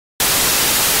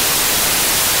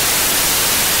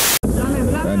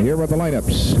And here are the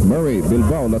lineups. Murray,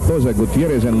 Bilbao, Latoza,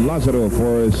 Gutierrez, and Lazaro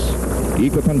for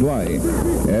YCO Tanduay.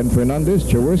 And Fernandez,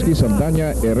 Jaworski,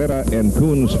 Saldana, Herrera, and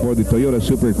Koonce for the Toyota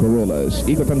Super Corollas.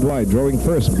 YCO Tanduay drawing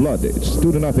first blood. It's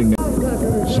 2-0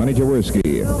 now. Sonny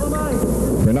Jaworski.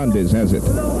 Fernandez has it.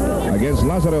 Against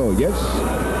Lazaro, yes.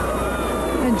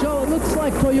 And Joe, it looks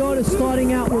like Toyota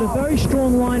starting out with a very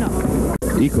strong lineup.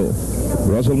 YCO,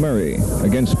 Russell Murray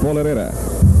against Paul Herrera.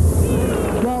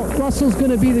 Well, Russell's going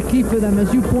to be the key for them.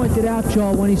 As you pointed out,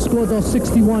 Joe, when he scored those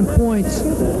 61 points,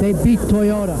 they beat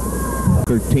Toyota.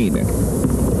 13.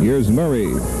 Here's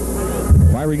Murray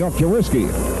firing off Jaworski.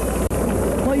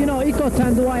 Well, you know, YCO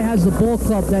Tanduay has the ball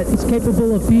club that is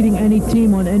capable of beating any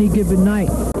team on any given night.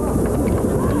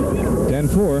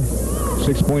 10-4.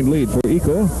 6-point lead for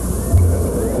YCO.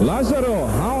 Lazaro,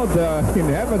 how in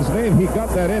heaven's name he got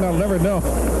that in, I'll never know.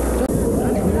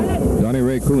 Donnie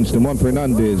Ray Koonce to Mon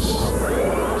Fernandez.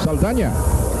 Saldana.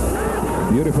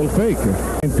 Beautiful fake.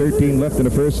 13 left in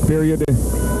the first period.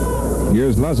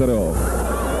 Here's Lazaro.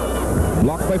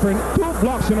 Blocked by Fernandez. 2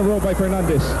 blocks in a row by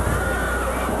Fernandez.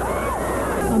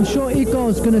 I'm sure YCO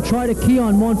is going to try to key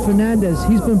on Mon Fernandez.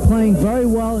 He's been playing very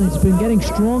well and he's been getting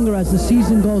stronger as the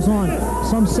season goes on.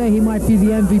 Some say he might be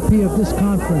the MVP of this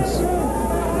conference.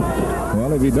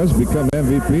 Well, if he does become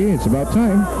MVP, it's about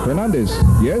time. Fernandez,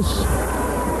 yes.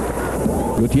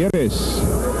 Gutierrez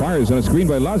fires on a screen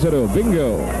by Lazaro.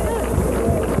 Bingo.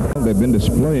 They've been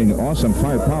displaying awesome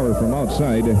firepower from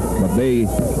outside, but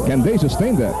can they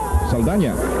sustain that?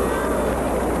 Saldana.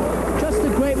 Just a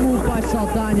great move by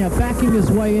Saldana, backing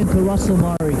his way into Russell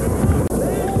Murray.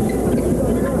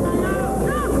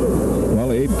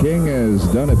 Well, Abe King has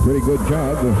done a pretty good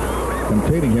job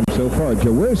containing him so far.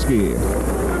 Jaworski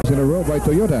in a row by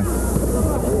Toyota.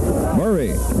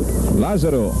 Murray.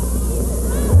 Lazaro.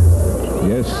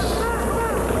 Yes.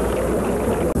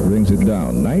 Brings it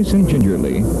down nice and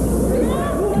gingerly.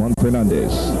 Mon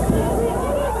Fernandez.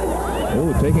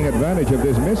 Oh, taking advantage of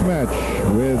this mismatch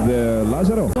with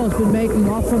Lazaro. He's been making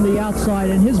off from the outside,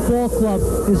 and his ball club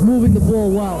is moving the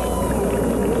ball well.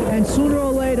 And sooner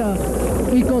or later,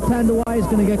 YCO Tanduay is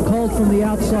going to get cold from the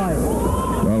outside.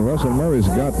 Well, Russell Murray's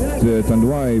got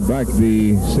Tanduay back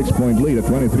the 6-point lead at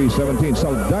 23-17.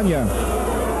 Saldana.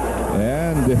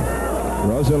 And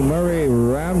Russell Murray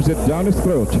rams it down his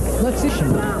throat. Let's see.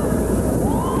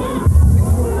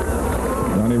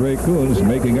 Donnie Ray Koonce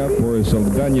making up for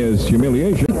Saldana's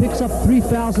humiliation. He picks up 3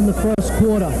 fouls in the first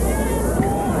quarter.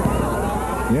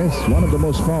 Yes, one of the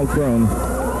most foul-prone.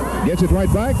 Gets it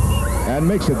right back and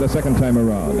makes it the second time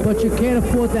around. But you can't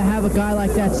afford to have a guy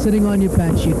like that sitting on your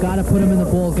bench. You've got to put him in the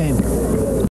ball game.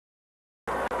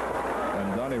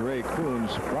 And Donnie Ray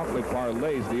Koonce promptly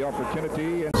parlays the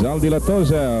opportunity. Zaldy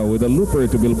Latoza with a looper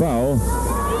to Bilbao.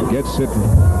 Gets it.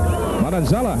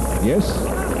 Manansala, yes.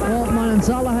 Well,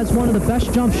 Manansala has one of the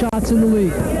best jump shots in the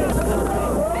league.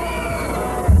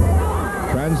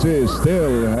 Francis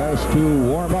still has to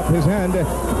warm up his hand.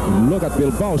 Look at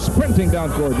Bilbao sprinting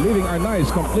down court, leaving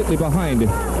Arnaiz completely behind.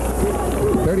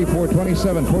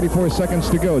 34-27, 44 seconds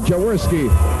to go. Jaworski.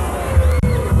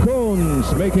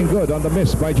 Koonce making good on the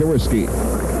miss by Jaworski.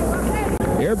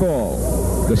 Air ball.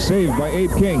 The save by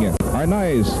Abe King.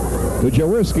 Arnaiz to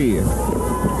Jaworski.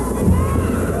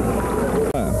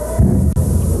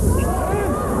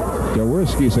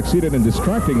 Jaworski succeeded in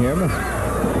distracting him.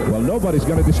 Well, nobody's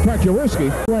going to distract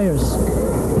Jaworski. Players.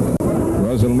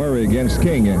 Russell Murray against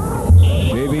King.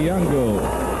 J.B. Yango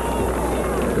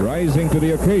rising to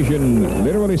the occasion,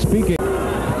 literally speaking.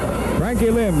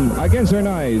 Frankie Lim against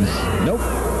Arnaiz. Nope.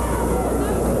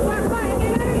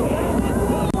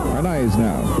 Arnaiz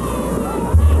now.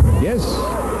 Yes.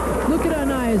 Look at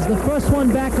Arnaiz. The first one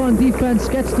back on defense,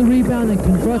 gets the rebound and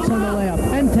converts on the layup.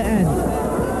 End to end.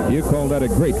 You call that a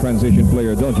great transition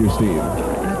player, don't you, Steve?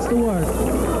 That's the word.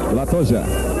 Latoza.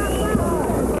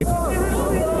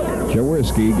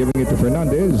 Jaworski giving it to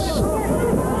Fernandez.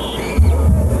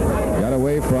 Got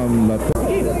away from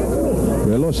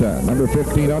Latoza. Number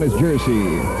 15 on his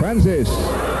jersey. Francis.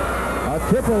 A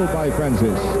triple by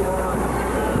Francis.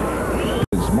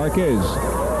 Marquez.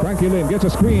 Frankie Lim gets a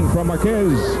screen from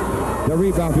Marquez. The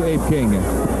rebound to Abe King.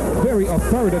 Very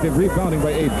authoritative rebounding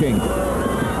by Abe King.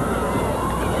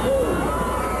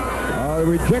 A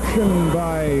rejection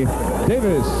by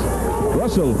Davis.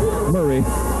 Russell Murray.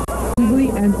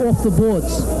 And off the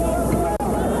boards.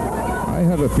 I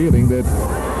have a feeling that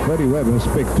Freddie Webb has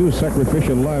picked 2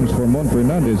 sacrificial lambs for Mon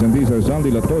Fernandez, and these are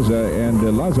Zaldy Latoza and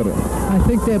Lazaro. I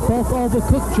think they're both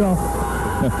overcooked, Joe.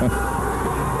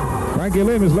 Frankie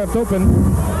Lim is left open.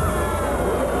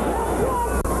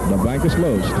 The bank is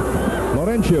closed.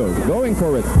 Laurencio going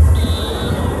for it.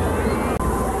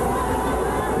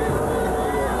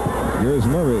 Here's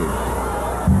Murray.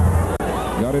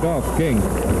 Got it off. King.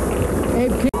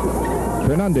 Abe King.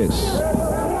 Fernandez.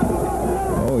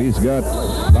 Oh, he's got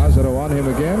Lazaro on him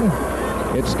again.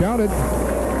 It's counted.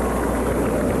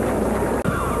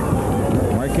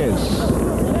 Marquez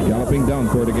galloping down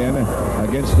court again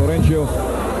against Florencio.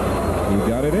 He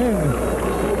got it in.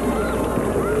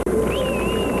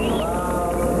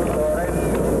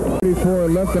 34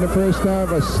 left in the first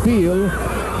half. A steal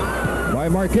by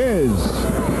Marquez.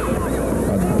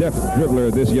 A deft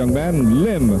dribbler, this young man.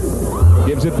 Lim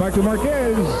gives it back to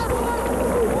Marquez.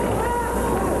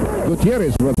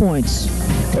 Gutierrez points.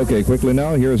 Okay, quickly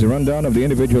now, here's a rundown of the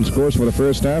individual scores for the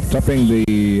first half. Topping the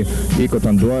YCO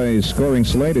Tanduay scoring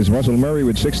slate is Russell Murray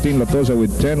with 16, Latoza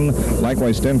with 10,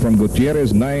 likewise 10 from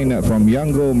Gutierrez, 9 from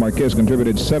Yango. Marquez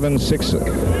contributed 7, 6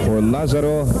 for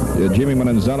Lazaro, Jimmy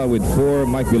Manansala with 4,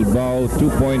 Mike Bilbao 2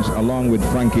 points along with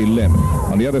Frankie Lim.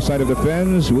 On the other side of the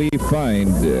fence, we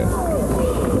find the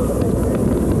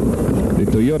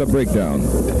Toyota breakdown.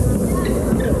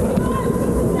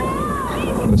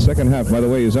 The second half, by the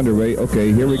way, is underway.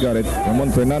 Okay, here we got it.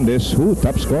 Ramon Fernandez, who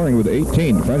top scoring with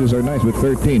 18. Francis Arnaiz with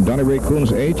 13. Donnie Ray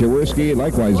Koonce 8. Jaworski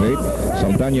likewise 8.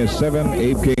 Saldana 7.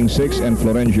 Abe King 6. And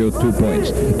Florencio 2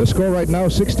 points. The score right now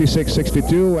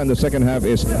 66-62, and the second half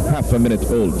is half a minute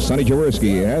old. Sonny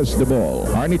Jaworski has the ball.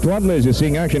 Arnaiz is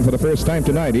seeing action for the first time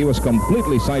tonight. He was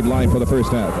completely sidelined for the first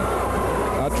half.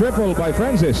 A triple by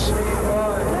Francis.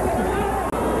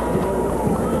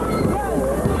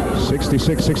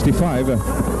 66-65.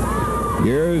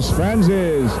 Here's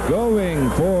Francis going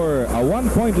for a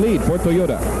 1-point lead for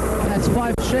Toyota. That's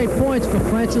 5 straight points for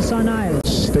Francis Arnaiz.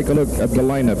 Let's take a look at the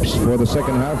lineups for the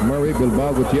second half. Murray,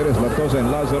 Bilbao, Gutierrez, Latoza,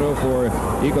 and Lazaro for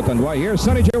YCO Tanduay. Here's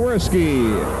Sonny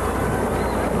Jaworski.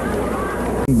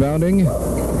 Bounding.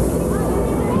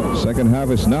 Second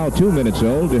half is now 2 minutes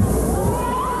old.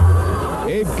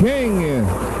 Abe King,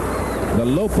 the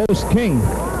low post king.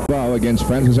 Bilbao against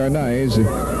Francis Arnaiz.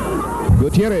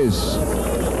 Gutierrez.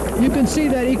 You can see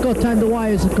that YCO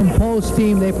Tanduay is a composed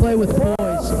team. They play with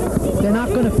poise. They're not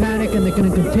going to panic, and they're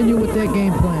going to continue with their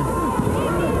game plan.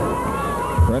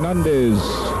 Fernandez.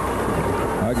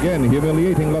 Again,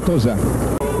 humiliating Latoza.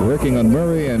 Working on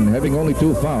Murray and having only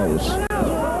 2 fouls.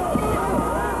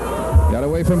 Got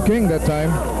away from King that time.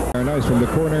 Arnaiz from the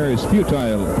corner is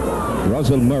futile.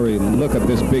 Russell Murray, look at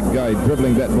this big guy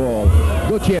dribbling that ball.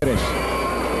 Gutierrez.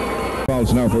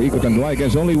 Fouls now for YCO Tanduay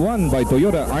against only 1 by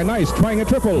Toyota. Arnaiz trying a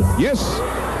triple. Yes.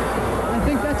 I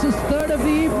think that's his 3rd of the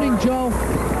evening, Joe.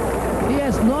 He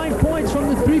has 9 points from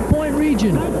the 3-point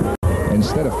region.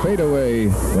 Instead of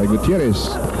fadeaway by Gutierrez.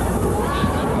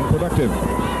 Unproductive.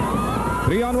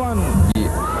 3-on-1.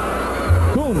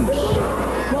 Koonce.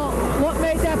 Well, what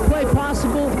made that play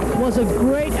possible was a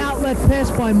great outlet pass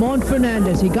by Mon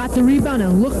Fernandez. He got the rebound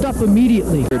and looked up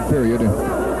immediately. Third period.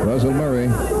 Russell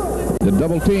Murray. The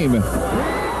double team.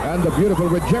 And the beautiful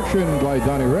rejection by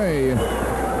Donnie Ray.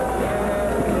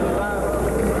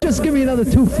 Just give me another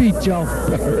 2 feet, Joe.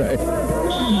 All right.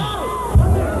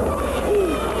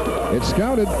 It's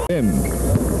counted. Him.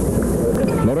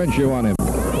 Florencio on him.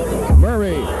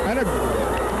 Murray. And a...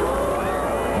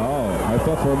 Oh, I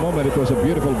thought for a moment it was a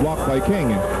beautiful block by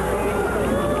King.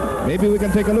 Maybe we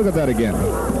can take a look at that again.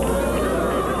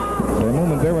 For a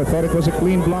moment there, I thought it was a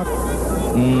clean block.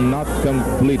 Not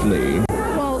completely.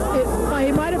 Well,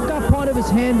 he might have got part of his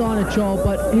hand on it, Joe,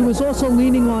 but he was also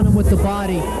leaning on him with the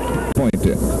body. Point.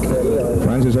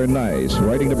 Francis Arnaiz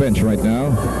riding the bench right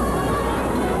now.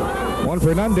 Juan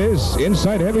Fernandez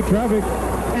inside heavy traffic,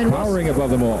 and towering above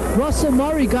them all. Russell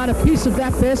Murray got a piece of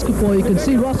that basketball. You can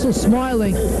see Russell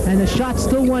smiling, and the shot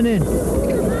still went in.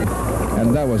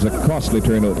 And that was a costly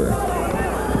turnover.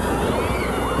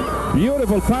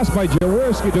 Beautiful pass by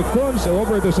Jaworski to Koonce,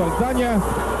 over to Saldana.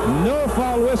 No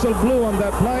foul whistle blew on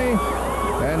that play.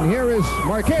 And here is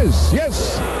Marquez.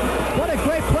 Yes! What a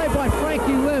great play by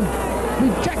Frankie Lim,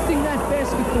 rejecting that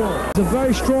basketball. He's a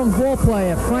very strong ball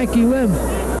player, Frankie Lim,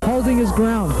 holding his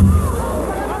ground.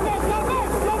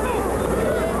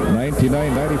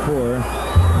 99-94.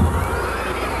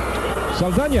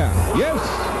 Saldana, yes!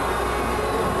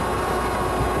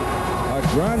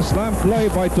 Grand slam play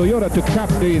by Toyota to cap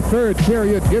the 3rd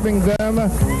period, giving them a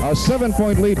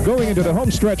 7-point lead going into the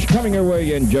home stretch, coming our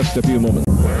way in just a few moments.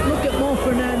 Look at Mo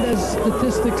Fernandez's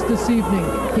statistics this evening.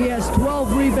 He has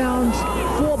 12 rebounds,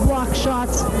 4 block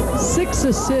shots, 6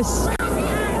 assists,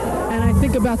 and I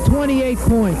think about 28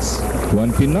 points.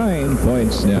 29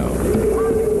 points now.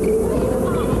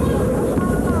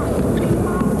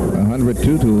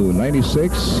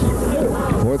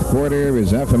 102-96. Fourth quarter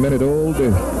is half a minute old.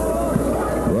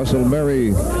 Russell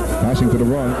Murray Passing to the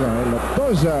wrong guy.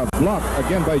 Latoza blocked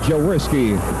again by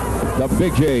Jaworski. The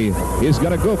Big J is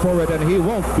going to go for it, and he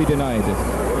won't be denied.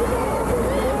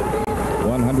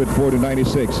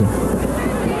 104-96.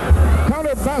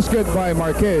 Counter basket by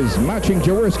Marquez, matching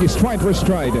Jaworski stride for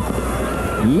stride.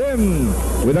 Lim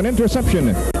with an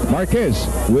interception. Marquez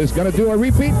was going to do a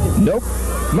repeat. Nope.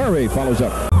 Murray follows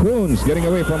up. Koonce getting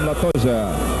away from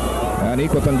Latoza. And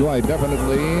YCO Tanduay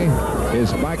definitely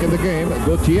is back in the game.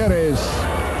 Gutierrez.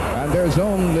 And there's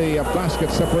only a basket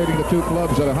separating the two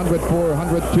clubs at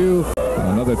 104-102.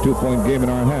 Another two-point game in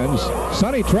our hands.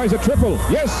 Sonny tries a triple.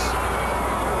 Yes.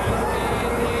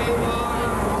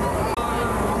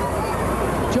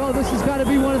 Joe, this has got to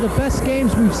be one of the best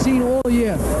games we've seen all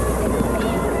year.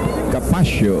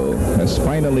 Capaccio has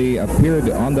finally appeared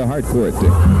on the hard court.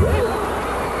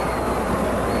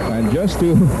 And just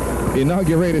to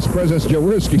inaugurate his presence,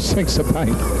 Jaworski sinks a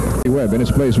pint. Webb in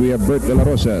his place, we have Bert De La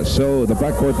Rosa. So the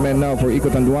backcourt men now for YCO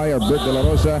Tanduay are Bert De La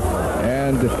Rosa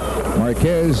and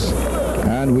Marquez.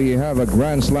 And we have a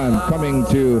grand slam coming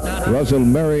to Russell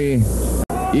Murray.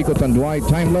 YCO Tanduay,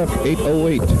 time left,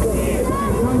 8:08.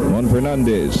 Juan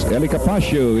Fernandez. Eli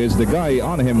Capaccio is the guy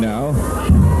on him now.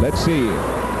 Let's see.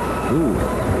 Ooh.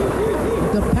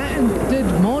 The patented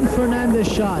Mon Fernandez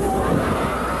shot.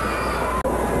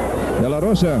 De La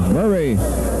Rosa, Murray,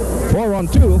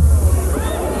 4-on-2.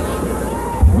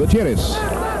 Gutierrez.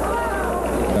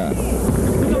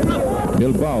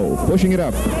 Bilbao pushing it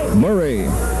up. Murray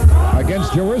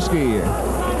against Jaworski.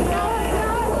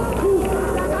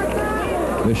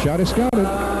 The shot is counted.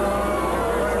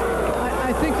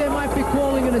 I think they might be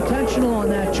calling an intentional on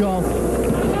that, Joe.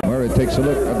 Murray takes a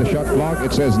look at the shot clock.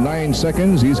 It says 9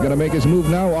 seconds. He's going to make his move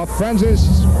now off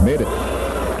Francis. Made it.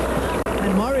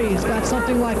 And Murray's got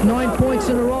something like 9 points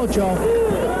in a row, Joe.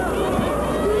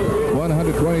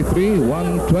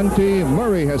 123-120.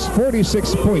 Murray has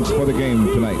 46 points for the game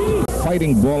tonight.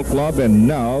 Fighting ball club, and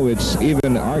now it's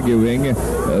even arguing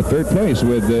third place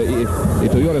with the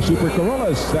Toyota Super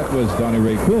Corollas. That was Donnie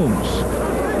Ray Koonce.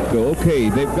 Okay,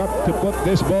 they've got to put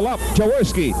this ball up.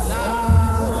 Jaworski.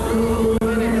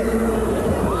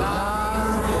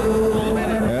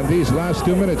 And these last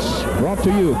 2 minutes brought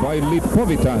to you by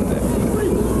Lipovitan.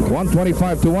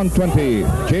 125-120.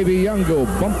 JV Yango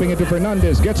bumping into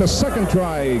Fernandez. Gets a second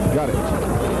try. Got it.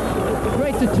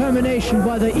 Great determination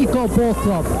by the YCO Ball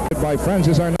Club. By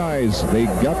Francis Arnaiz. They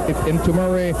got it into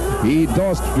Murray. He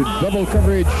does with double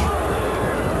coverage.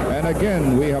 And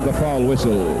again, we have the foul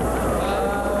whistle.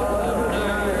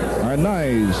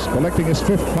 Arnaiz collecting his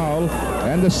 5th foul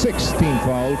and the 16th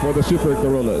foul for the Super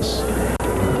Corollas.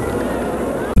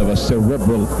 Of a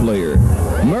cerebral player.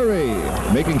 Murray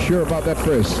making sure about that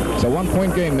first. It's a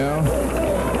 1-point game now.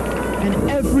 And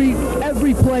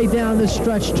every play down this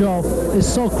stretch, Joe, is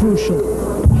so crucial.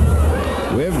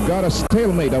 We've got a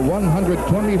stalemate, a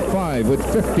 125 with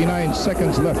 59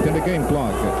 seconds left in the game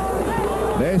clock.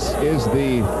 This is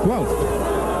the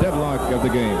 12th deadlock of the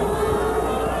game.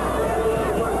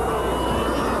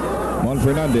 Juan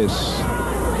Fernandez.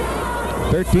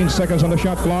 13 seconds on the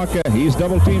shot clock. He's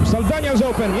double teamed. Saldaña's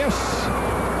open. Yes.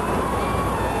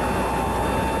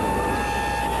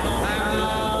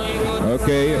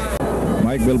 Okay.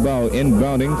 Mike Bilbao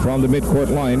inbounding from the midcourt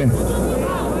line.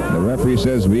 The referee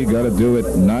says we got to do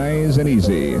it nice and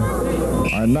easy.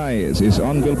 Arnaiz is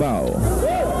on Bilbao.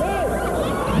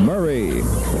 Murray.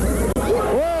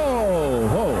 Whoa!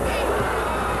 Whoa.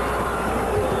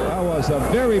 That was a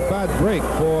very bad break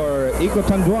for YCO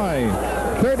Tanduay.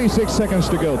 36 seconds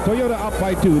to go. Toyota up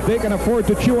by 2. They can afford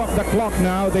to chew up the clock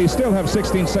now. They still have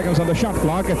 16 seconds on the shot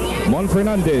clock. Mon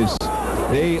Fernandez.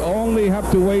 They only have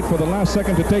to wait for the last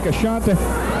second to take a shot.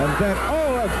 And then,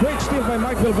 oh, a great steal by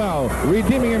Mike Bilbao.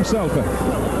 Redeeming himself.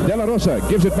 De La Rosa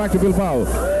gives it back to Bilbao.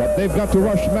 But they've got to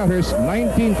rush matters.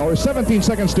 19 or 17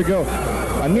 seconds to go.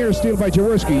 A near steal by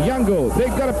Jaworski. Yango.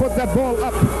 They've got to put that ball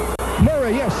up.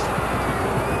 Murray, yes.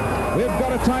 We've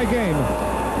got a tie game.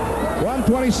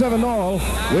 127 all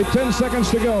with 10 seconds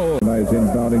to go. Nice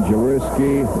inbounding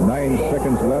Jaworski. 9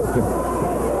 seconds left.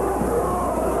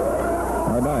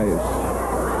 Arnaiz.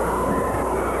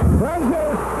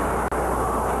 Francis.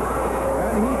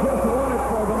 And he just won it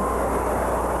for them.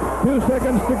 2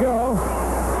 seconds to go.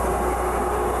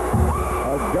 A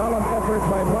gallant effort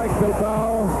by Mike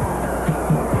Bilbao.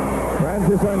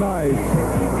 Francis Arnaiz.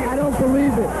 I don't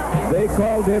believe it. They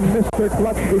called him Mr.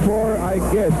 Clutch before. I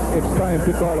guess it's time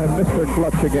to call him Mr.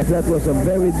 Clutch again. That was a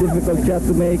very difficult shot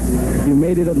to make. You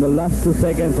made it on the last 2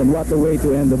 seconds, and what a way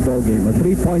to end the ball game. A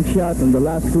 3-point shot in the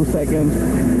last 2 seconds.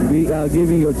 We are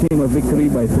giving your team a victory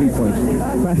by 3 points.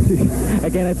 Frankie, I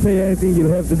cannot say anything.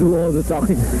 You'll have to do all the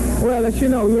talking. Well, as you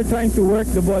know, we were trying to work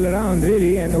the ball around,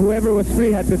 really, and whoever was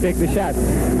free had to take the shot.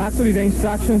 Actually, the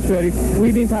instructions were if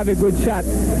we didn't have a good shot,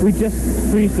 we just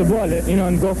freeze the ball,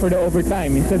 and go for the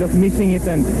overtime instead of missing it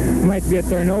and might be a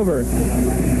turnover.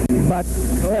 But,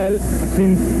 well,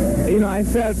 since, I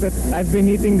felt that I've been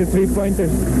hitting the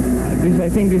three-pointers, I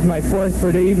think this is my fourth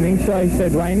for the evening, so I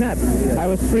said, why not? I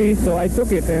was free, so I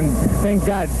took it, and thank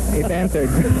God it entered.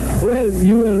 Well,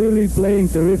 you were really playing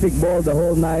terrific ball the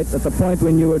whole night. At the point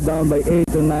when you were down by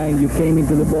 8 or 9, you came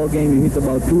into the ball game, you hit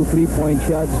about 2 3-point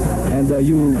shots, and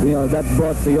that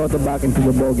brought Toyota back into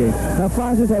the ball game. Now,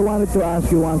 Francis, I wanted to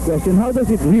ask you one question. How does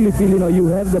it really feel? You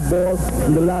have the ball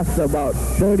in the last about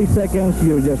 30 seconds,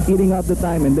 you're just eating up the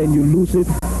time, and then you lose it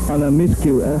on a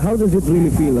miscue. How does it really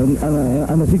feel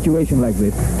on a situation like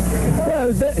this?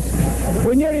 Well,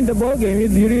 when you're in the ball game,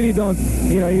 you really don't,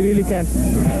 you really can't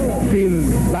feel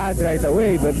bad right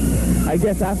away. But I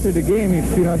guess after the game,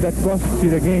 if that costs you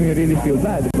the game, you really feel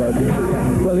bad about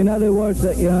it. Well, in other words,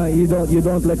 you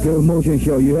don't let your emotions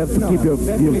show. You have to keep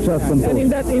yourself composed. And in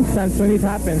that instance, when it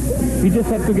happens, you just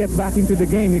have to get back into the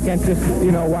game. You can't just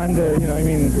wander.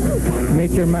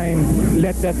 Make your mind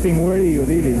let that thing worry you,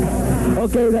 really.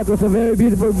 Okay, that was a very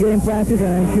beautiful game, Francis,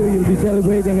 and I'm sure you'll be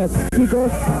celebrating at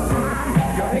Kiko's.